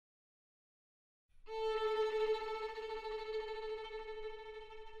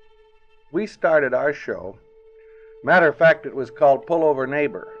We started our show. Matter of fact, it was called Pullover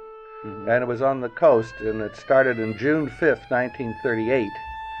Neighbor, and it was on the coast, and it started in June 5th, 1938,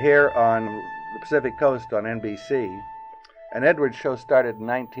 here on the Pacific Coast on NBC. And Edward's show started in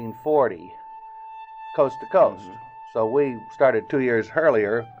 1940, coast to coast. So we started 2 years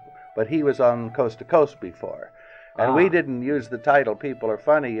earlier, but he was on coast to coast before. And we didn't use the title People Are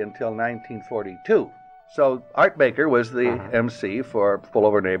Funny until 1942. So Art Baker was the MC for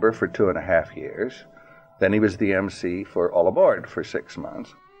Pullover Neighbor for 2.5 years. Then he was the MC for All Aboard for 6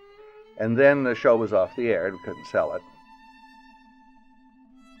 months. And then the show was off the air and we couldn't sell it.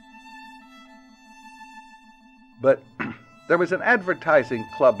 But there was an advertising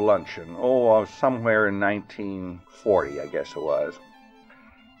club luncheon, somewhere in 1940, I guess it was.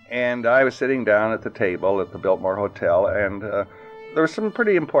 And I was sitting down at the table at the Biltmore Hotel, and there were some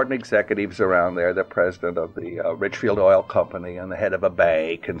pretty important executives around there, the president of the Richfield Oil Company and the head of a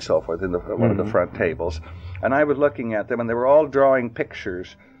bank and so forth in one of the front tables. And I was looking at them, and they were all drawing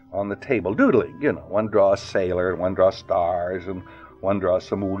pictures on the table, doodling. You know, one draws a sailor, and one draws stars, and one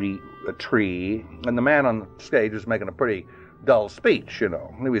draws a tree. And the man on the stage was making a pretty dull speech, you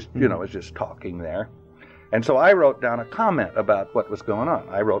know. He was, was just talking there. And so I wrote down a comment about what was going on.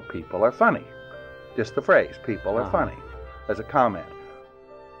 I wrote, "People are funny." Just the phrase, "People are funny," as a comment.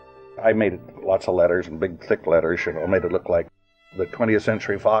 I made it lots of letters and big thick letters, made it look like the 20th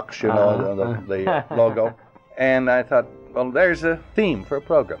Century Fox, the logo. And I thought, well, there's a theme for a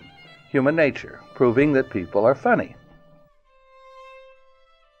program. Human nature, proving that people are funny.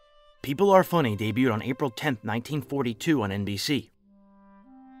 People Are Funny debuted on April 10th, 1942 on NBC.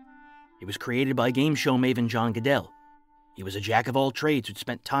 It was created by game show maven John Guedel. He was a jack of all trades who'd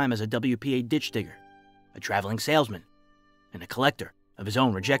spent time as a WPA ditch digger, a traveling salesman, and a collector of his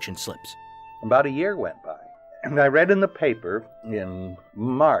own rejection slips. About a year went by, and I read in the paper in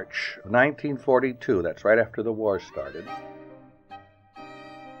March of 1942, that's right after the war started,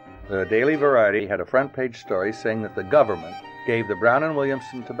 the Daily Variety had a front page story saying that the government gave the Brown and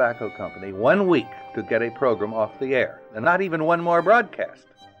Williamson Tobacco Company 1 week to get a program off the air, and not even one more broadcast,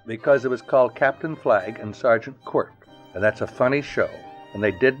 because it was called Captain Flagg and Sergeant Quirk, and that's a funny show, and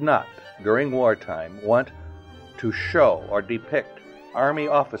they did not, during wartime, want to show or depict Army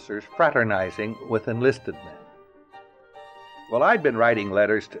officers fraternizing with enlisted men. Well, I'd been writing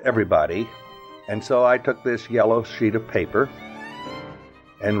letters to everybody, and so I took this yellow sheet of paper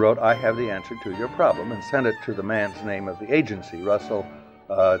and wrote, "I have the answer to your problem," and sent it to the man's name of the agency,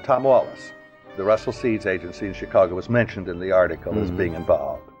 Tom Wallace. The Russell Seeds Agency in Chicago was mentioned in the article as being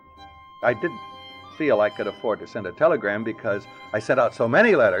involved. I didn't feel I could afford to send a telegram because I sent out so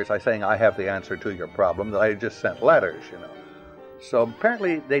many letters saying, "I have the answer to your problem," that I just sent letters, So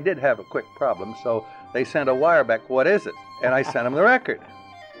apparently they did have a quick problem, so they sent a wire back, "What is it?" And I sent them the record.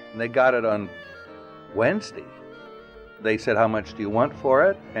 And they got it on Wednesday. They said, "How much do you want for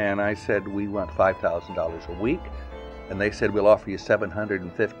it?" And I said, "We want $5,000 a week." And they said, "We'll offer you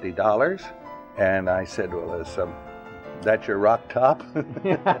 $750. And I said, "Well, is that your rock top?"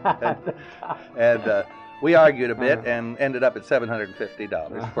 and we argued a bit and ended up at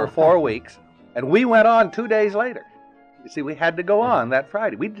 $750 for 4 weeks. And we went on 2 days later. You see, we had to go on that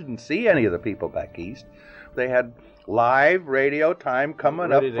Friday. We didn't see any of the people back east. They had live radio time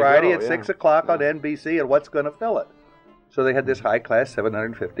coming up Friday at 6 o'clock on NBC, and what's going to fill it? So they had this high-class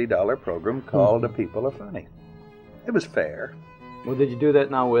 $750 program called The People Are Funny. It was fair. Well, did you do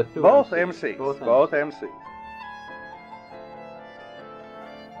that now with both MCs? Both MCs.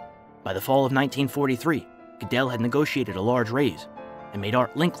 By the fall of 1943, Guedel had negotiated a large raise and made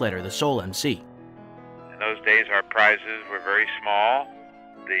Art Linkletter the sole MC. In those days, our prizes were very small.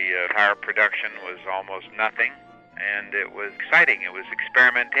 The entire production was almost nothing, and it was exciting. It was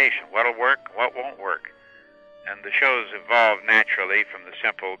experimentation. What'll work, what won't work. And the shows evolved naturally from the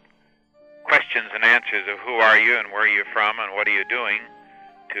simple questions and answers of who are you and where you're from and what are you doing,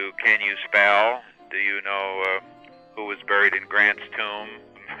 to can you spell, do you know who was buried in Grant's tomb,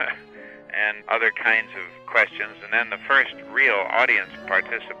 and other kinds of questions. And then the first real audience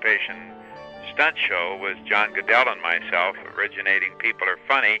participation stunt show was John Guedel and myself, originating People Are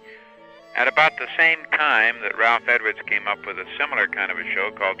Funny, at about the same time that Ralph Edwards came up with a similar kind of a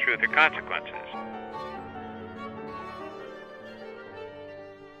show called Truth or Consequences.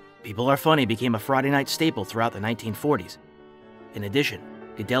 People Are Funny became a Friday night staple throughout the 1940s. In addition,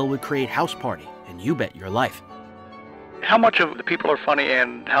 Guedel would create House Party and You Bet Your Life. How much of the People Are Funny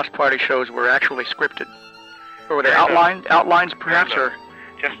and House Party shows were actually scripted? Or were they outlines perhaps? Or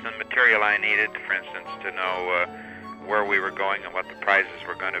just the material I needed, for instance, to know where we were going and what the prizes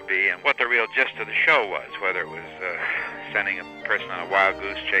were going to be and what the real gist of the show was, whether it was sending a person on a wild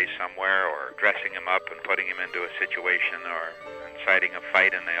goose chase somewhere, or dressing him up and putting him into a situation, or inciting a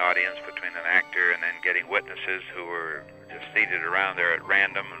fight in the audience between an actor and then getting witnesses who were just seated around there at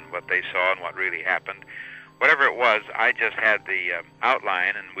random and what they saw and what really happened. Whatever it was, I just had the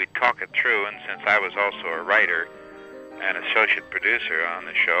outline, and we'd talk it through, and since I was also a writer and associate producer on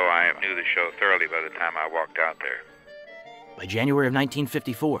the show, I knew the show thoroughly by the time I walked out there. By January of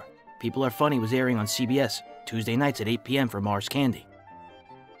 1954, People Are Funny was airing on CBS Tuesday nights at 8 p.m. for Mars Candy.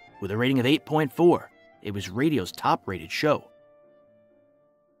 With a rating of 8.4, it was radio's top-rated show.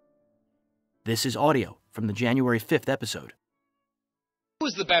 This is audio from the January 5th episode.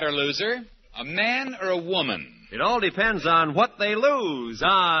 Who's the better loser, a man or a woman? It all depends on what they lose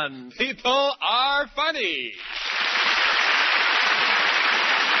on People Are Funny.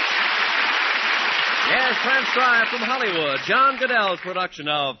 Yes, transcribed from Hollywood, John Guedel's production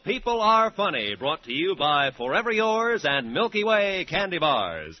of People Are Funny, brought to you by Forever Yours and Milky Way Candy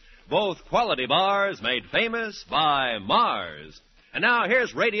Bars, both quality bars made famous by Mars. And now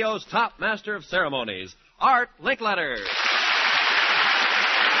here's radio's top master of ceremonies, Art Linkletter.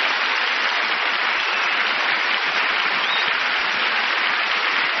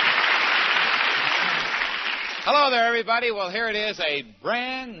 Hello there, everybody. Well, here it is, a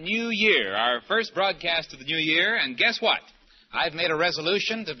brand new year, our first broadcast of the new year, and guess what? I've made a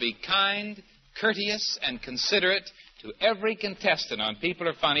resolution to be kind, courteous, and considerate to every contestant on People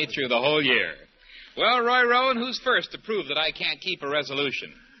Are Funny through the whole year. Well, Roy Rowan, who's first to prove that I can't keep a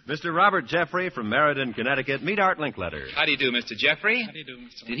resolution? Mr. Robert Jeffrey from Meriden, Connecticut. Meet Art Linkletter. How do you do, Mr. Jeffrey? How do you do,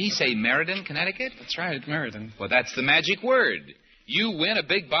 Mr. Did he say Meriden, Connecticut? That's right, Meriden. Well, that's the magic word. You win a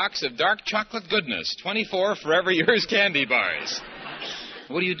big box of dark chocolate goodness, 24 Forever Yours candy bars.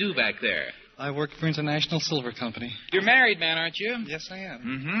 What do you do back there? I work for International Silver Company. You're married, man, aren't you? Yes, I am.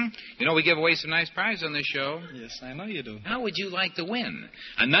 Mm-hmm. You know, we give away some nice prizes on this show. Yes, I know you do. How would you like to win?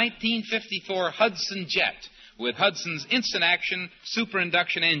 A 1954 Hudson Jet with Hudson's instant action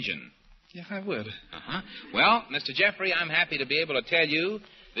superinduction engine. Yeah, I would. Uh-huh. Well, Mr. Jeffrey, I'm happy to be able to tell you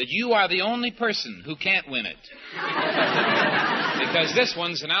that you are the only person who can't win it. Because this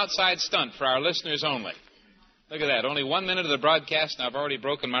one's an outside stunt for our listeners only. Look at that. Only 1 minute of the broadcast, and I've already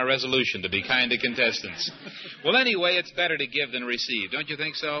broken my resolution to be kind to contestants. Well, anyway, it's better to give than receive. Don't you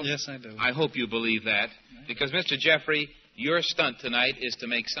think so? Yes, I do. I hope you believe that. Because, Mr. Jeffrey, your stunt tonight is to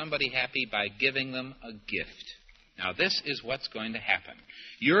make somebody happy by giving them a gift. Now, this is what's going to happen.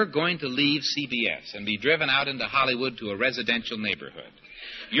 You're going to leave CBS and be driven out into Hollywood to a residential neighborhood.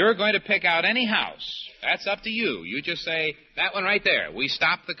 You're going to pick out any house. That's up to you. You just say, that one right there. We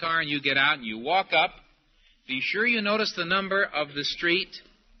stop the car and you get out and you walk up. Be sure you notice the number of the street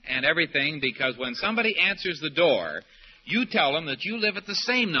and everything, because when somebody answers the door, you tell them that you live at the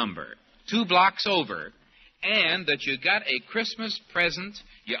same number, 2 blocks over, and that you got a Christmas present,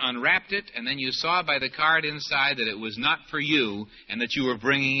 you unwrapped it, and then you saw by the card inside that it was not for you and that you were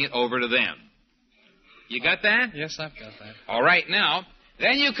bringing it over to them. You got that? Yes, I've got that. All right, now,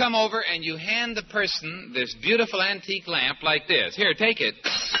 then you come over and you hand the person this beautiful antique lamp like this. Here, take it.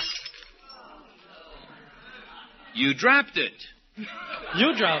 You dropped it.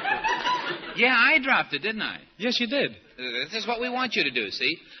 You dropped it. Yeah, I dropped it, didn't I? Yes, you did. This is what we want you to do,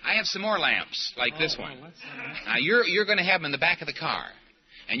 see? I have some more lamps, like this one. Well, Now, you're going to have them in the back of the car.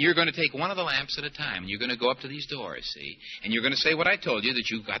 And you're going to take one of the lamps at a time. And you're going to go up to these doors, see? And you're going to say what I told you, that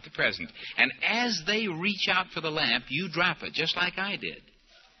you got the present. And as they reach out for the lamp, you drop it, just like I did.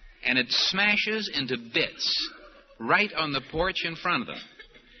 And it smashes into bits right on the porch in front of them.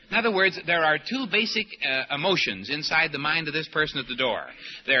 In other words, there are 2 basic emotions inside the mind of this person at the door.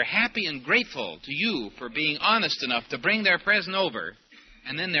 They're happy and grateful to you for being honest enough to bring their present over,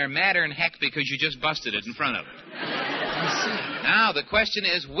 and then they're madder than heck because you just busted it in front of them. Now, the question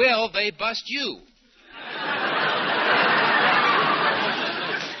is, will they bust you?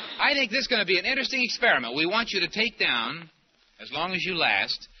 I think this is going to be an interesting experiment. We want you to take down, as long as you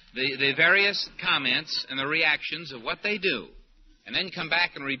last, the various comments and the reactions of what they do. And then come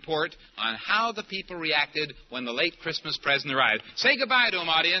back and report on how the people reacted when the late Christmas present arrived. Say goodbye to them,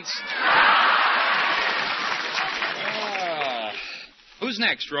 audience. Who's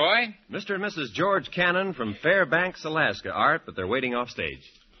next, Roy? Mr. and Mrs. George Cannon from Fairbanks, Alaska, Art, but they're waiting off stage.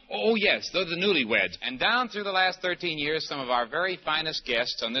 Oh, yes, they're the newlyweds. And down through the last 13 years, some of our very finest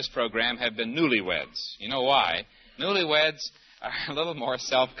guests on this program have been newlyweds. You know why? Newlyweds are a little more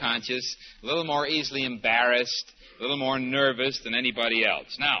self-conscious, a little more easily embarrassed, a little more nervous than anybody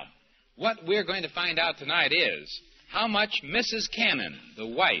else. Now, what we're going to find out tonight is how much Mrs. Cannon, the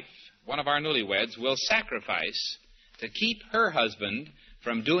wife, one of our newlyweds, will sacrifice to keep her husband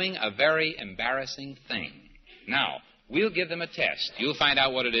from doing a very embarrassing thing. Now, We'll give them a test. You'll find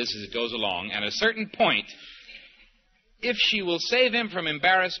out what it is as it goes along. And at a certain point, if she will save him from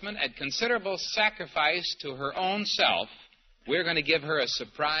embarrassment at considerable sacrifice to her own self, we're going to give her a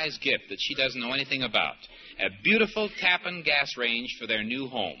surprise gift that she doesn't know anything about. A beautiful Tappan gas range for their new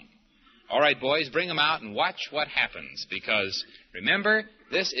home. All right, boys, bring them out and watch what happens. Because, remember,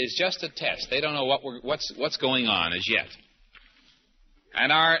 this is just a test. They don't know what's going on as yet. And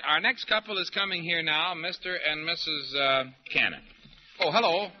our next couple is coming here now, Mr. and Mrs. Cannon. Oh,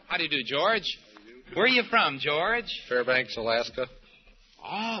 hello. How do you do, George? Where are you from, George? Fairbanks, Alaska.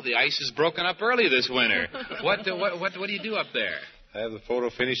 Oh, the ice is broken up early this winter. What do you do up there? I have the photo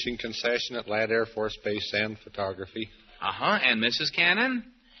finishing concession at Ladd Air Force Base and photography. Uh-huh. And Mrs. Cannon?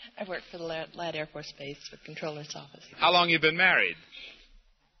 I work for the Ladd Air Force Base with Controller's Office. How long you been married?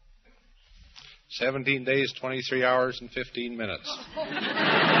 17 days, 23 hours, and 15 minutes.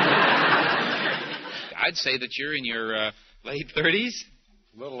 I'd say that you're in your late 30s.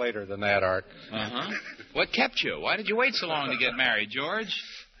 A little later than that, Art. Uh-huh. What kept you? Why did you wait so long to get married, George?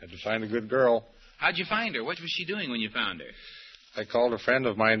 Had to find a good girl. How'd you find her? What was she doing when you found her? I called a friend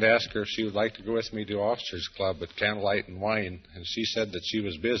of mine to ask her if she would like to go with me to Officers Club at Candlelight and Wine, and she said that she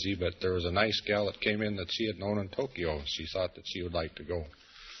was busy, but there was a nice gal that came in that she had known in Tokyo. She thought that she would like to go.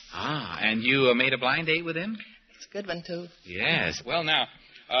 Ah, and you made a blind date with him? It's a good one, too. Yes. Well, now,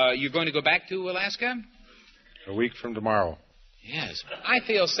 you're going to go back to Alaska? A week from tomorrow. Yes. I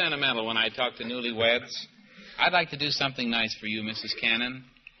feel sentimental when I talk to newlyweds. I'd like to do something nice for you, Mrs. Cannon.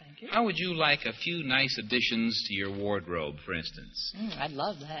 Thank you. How would you like a few nice additions to your wardrobe, for instance? I'd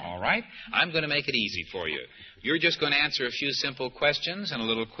love that. All right. I'm going to make it easy for you. You're just going to answer a few simple questions and a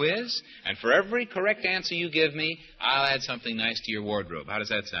little quiz, and for every correct answer you give me, I'll add something nice to your wardrobe. How does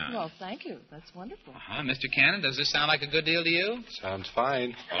that sound? Well, thank you. That's wonderful. Mr. Cannon, does this sound like a good deal to you? Sounds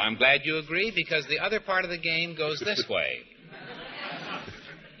fine. Well, I'm glad you agree, because the other part of the game goes this way.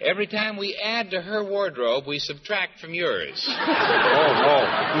 Every time we add to her wardrobe, we subtract from yours. Oh, no.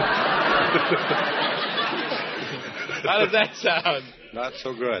 How does that sound? Not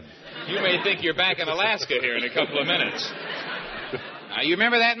so good. You may think you're back in Alaska here in a couple of minutes. Now, you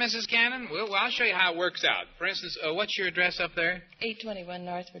remember that, Mrs. Cannon? Well, I'll show you how it works out. For instance, what's your address up there? 821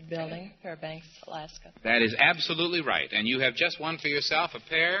 Northwood Building, Fairbanks, Alaska. That is absolutely right. And you have just won for yourself a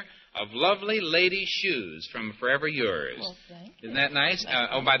pair of lovely lady shoes from Forever Yours. Well, thank you. Isn't that nice?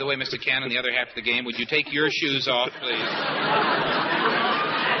 Oh, by the way, Mr. Cannon, the other half of the game, would you take your shoes off, please?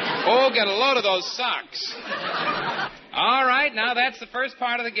 Oh, get a load of those socks. All right, now that's the first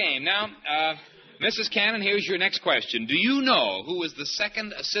part of the game. Now, Mrs. Cannon, here's your next question. Do you know who was the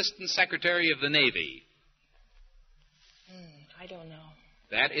second Assistant Secretary of the Navy? I don't know.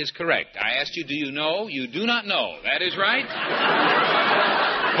 That is correct. I asked you, do you know? You do not know. That is right.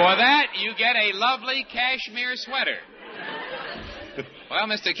 For that, you get a lovely cashmere sweater. Well,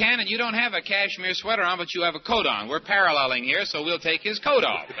 Mr. Cannon, you don't have a cashmere sweater on, but you have a coat on. We're paralleling here, so we'll take his coat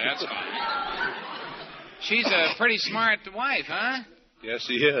off. That's fine. She's a pretty smart wife, huh? Yes,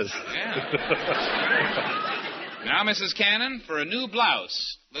 she is. Yeah. Now, Mrs. Cannon, for a new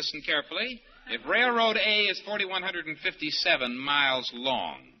blouse, listen carefully. If Railroad A is 4,157 miles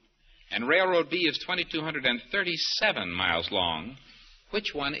long, and Railroad B is 2,237 miles long,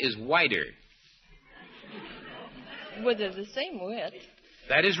 which one is wider? Well, they're the same width.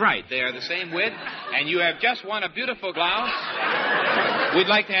 That is right. They are the same width, and you have just won a beautiful blouse. We'd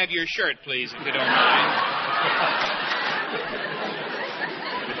like to have your shirt, please, if you don't mind.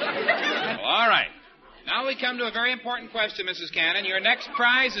 Well, all right. Now we come to a very important question, Mrs. Cannon. Your next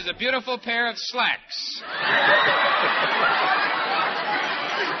prize is a beautiful pair of slacks.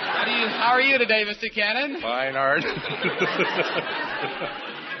 How are you today, Mr. Cannon? Fine, Art.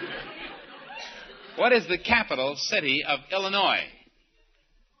 What is the capital city of Illinois?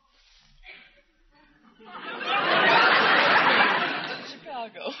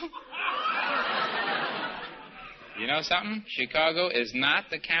 Chicago. You know something? Chicago is not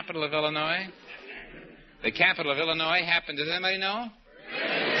the capital of Illinois. The capital of Illinois does anybody know?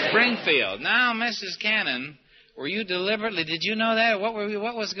 Springfield. Now, Mrs. Cannon, did you know that? What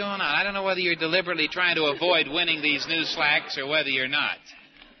was going on? I don't know whether you're deliberately trying to avoid winning these new slacks or whether you're not.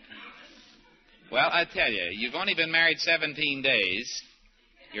 Well, I tell you, you've only been married 17 days.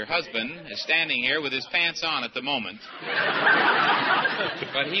 Your husband is standing here with his pants on at the moment.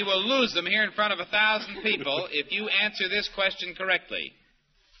 But he will lose them here in front of 1,000 people if you answer this question correctly.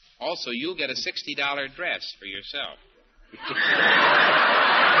 Also, you'll get a $60 dress for yourself.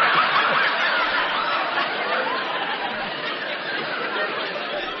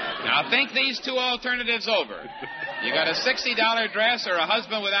 Now, think these two alternatives over. You got a $60 dress or a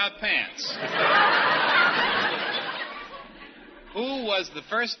husband without pants. Who was the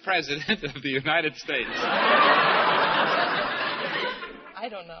first president of the United States? I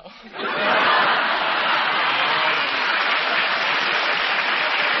don't know.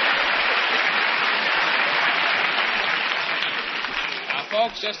 Now,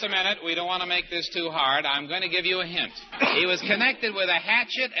 folks, just a minute. We don't want to make this too hard. I'm going to give you a hint. He was connected with a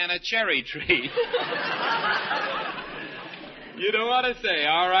hatchet and a cherry tree. You don't want to say,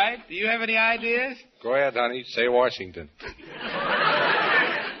 all right? Do you have any ideas? Go ahead, honey. Say Washington.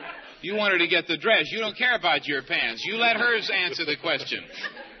 You want her to get the dress. You don't care about your pants. You let her answer the question.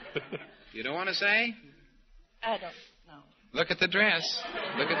 You don't want to say? I don't know. Look at the dress.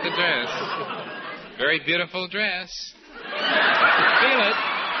 Look at the dress. Very beautiful dress. Feel it.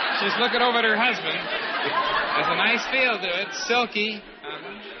 She's looking over at her husband. There's a nice feel to it. Silky.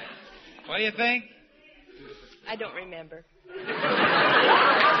 What do you think? I don't remember. Up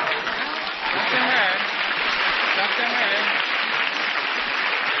to her. Up to her.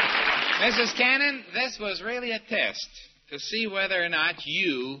 Mrs. Cannon, this was really a test to see whether or not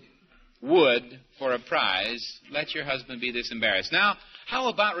you would, for a prize, let your husband be this embarrassed. Now, how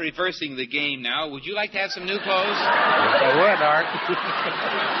about reversing the game now? Would you like to have some new clothes? Yes, I would, Art.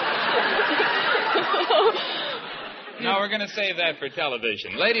 No, we're going to save that for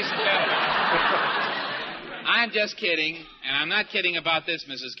television. Ladies and gentlemen, I'm just kidding, and I'm not kidding about this,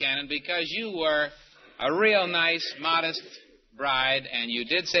 Mrs. Cannon, because you were a real nice, modest bride, and you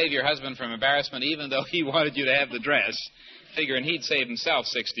did save your husband from embarrassment, even though he wanted you to have the dress, figuring he'd save himself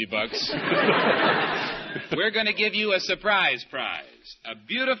 $60. We're going to give you a surprise prize, a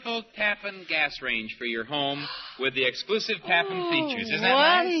beautiful Tappan gas range for your home with the exclusive Tappan features. Isn't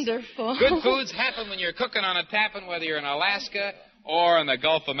that wonderful. nice? Good foods happen when you're cooking on a Tappan, whether you're in Alaska or in the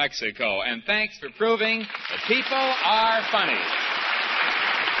Gulf of Mexico. And thanks for proving that people are funny.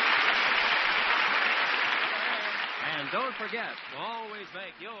 And don't forget to always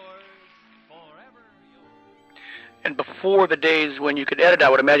make yours forever yours. And before the days when you could edit, I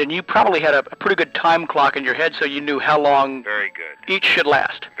would imagine you probably had a pretty good time clock in your head, so you knew how long Very good. each should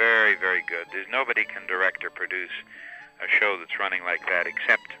last. Very, very good. There's nobody can direct or produce a show that's running like that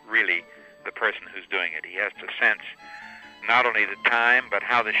except really the person who's doing it. He has to sense not only the time, but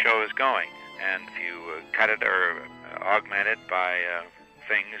how the show is going. And if you cut it or augment it by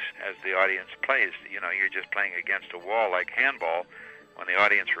things as the audience plays, you're just playing against a wall like handball. When the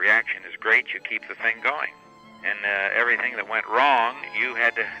audience reaction is great, you keep the thing going. And everything that went wrong, you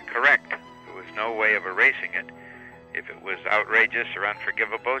had to correct. There was no way of erasing it. If it was outrageous or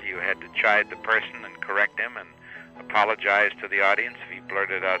unforgivable, you had to chide the person and correct him and apologize to the audience if he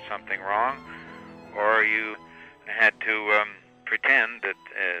blurted out something wrong. Or you had to pretend that,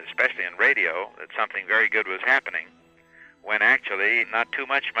 especially in radio, that something very good was happening, when actually not too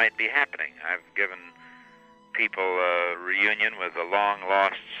much might be happening. I've given people a reunion with a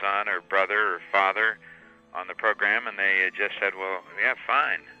long-lost son or brother or father on the program, and they just said, well, yeah,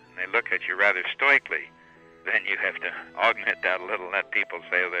 fine. And they look at you rather stoically. Then you have to augment that a little and let people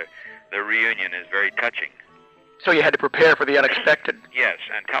say the reunion is very touching. So you had to prepare for the unexpected. Yes,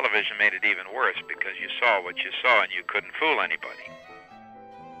 and television made it even worse because you saw what you saw and you couldn't fool anybody.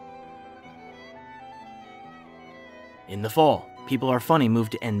 In the fall, People Are Funny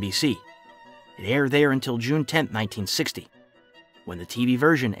moved to NBC. It aired there until June 10, 1960. When the TV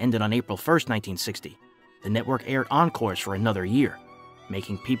version ended on April 1, 1960, the network aired encores for another year,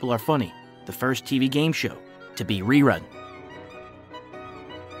 making People Are Funny the first TV game show to be rerun.